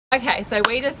Okay, so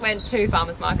we just went to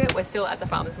farmers market. We're still at the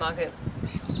farmers market,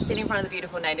 sitting in front of the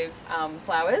beautiful native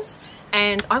flowers,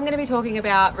 and I'm going to be talking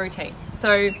about routine.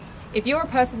 So if you're a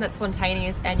person that's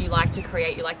spontaneous and you like to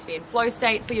create, you like to be in flow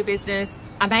state for your business,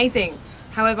 amazing.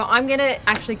 However, I'm going to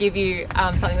actually give you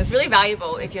something that's really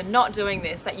valuable if you're not doing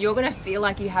this, that you're going to feel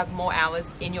like you have more hours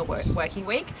in your working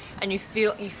week, and you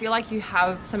feel like you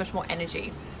have so much more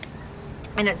energy,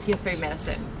 and it's your food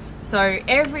medicine. So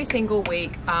every single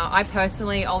week,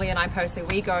 Ollie and I personally,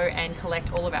 we go and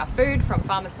collect all of our food from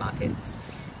farmers markets.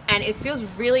 And it feels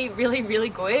really, really, really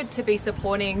good to be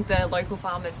supporting the local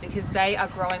farmers, because they are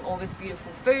growing all this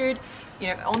beautiful food, you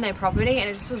know, on their property. And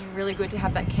it just feels really good to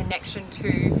have that connection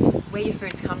to where your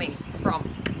food's coming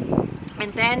from.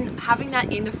 And then having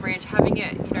that in the fridge, having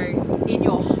it, you know, in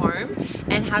your home,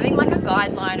 and having like a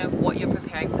guideline of what you're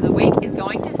preparing for the week is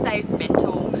going to save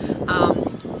mental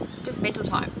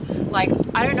time. Like,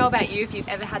 I don't know about you, if you've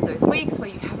ever had those weeks where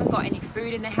you haven't got any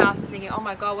food in the house, and thinking, oh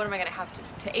my God, what am I going to have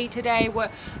to eat today? I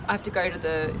have to go to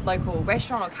the local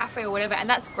restaurant or cafe or whatever, and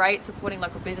that's great, supporting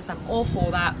local business, I'm all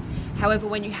for that. However,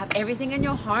 when you have everything in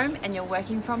your home and you're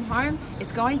working from home,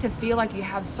 it's going to feel like you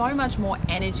have so much more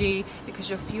energy, because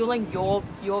you're fueling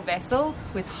your vessel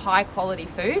with high quality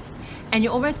foods, and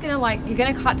you're almost gonna you're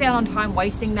gonna cut down on time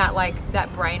wasting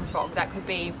that brain fog that could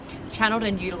be channeled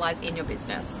and utilized in your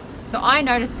business. So I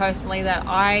noticed personally that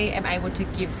I am able to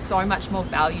give so much more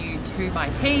value to my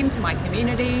team, to my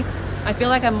community. I feel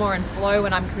like I'm more in flow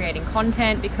when I'm creating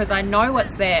content, because I know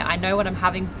what's there. I know what I'm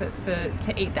having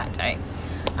to eat that day.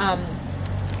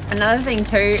 Another thing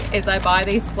too is I buy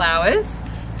these flowers,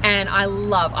 and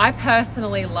I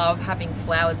personally love having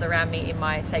flowers around me in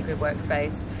my sacred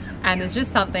workspace. And there's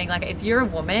just something, like, if you're a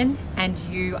woman and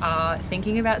you are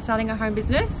thinking about starting a home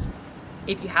business,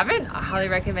 if you haven't, I highly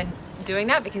recommend doing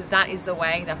that, because that is the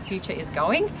way the future is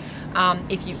going.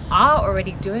 If you are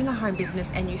already doing a home business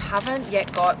and you haven't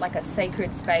yet got like a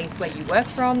sacred space where you work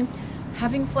from,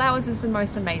 having flowers is the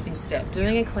most amazing step.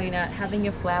 Doing a cleaner, having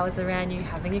your flowers around you,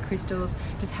 having your crystals,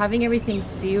 just having everything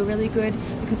feel really good.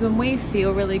 Because when we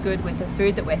feel really good with the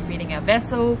food that we're feeding our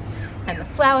vessel, and the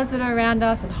flowers that are around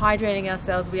us, and hydrating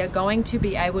ourselves, we are going to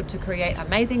be able to create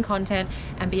amazing content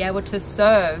and be able to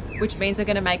serve, which means we're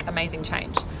going to make amazing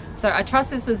change. So I trust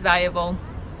this was valuable.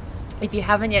 If you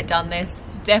haven't yet done this,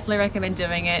 definitely recommend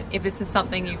doing it. If this is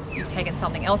something you've taken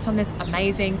something else from this,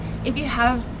 amazing. If you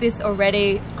have this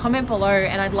already, comment below,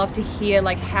 and I'd love to hear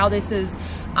like how this has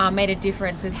made a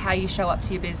difference with how you show up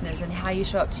to your business and how you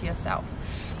show up to yourself.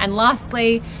 And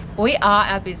lastly, we are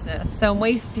our business. So when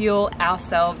we fuel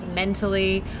ourselves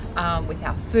mentally with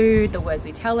our food, the words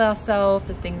we tell ourselves,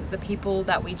 the people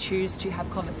that we choose to have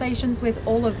conversations with,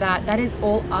 all of that, that is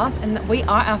all us, and we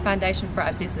are our foundation for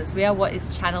our business. We are what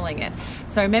is channeling it.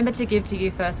 So remember to give to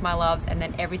you first, my loves, and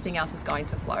then everything else is going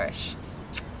to flourish.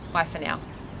 Bye for now.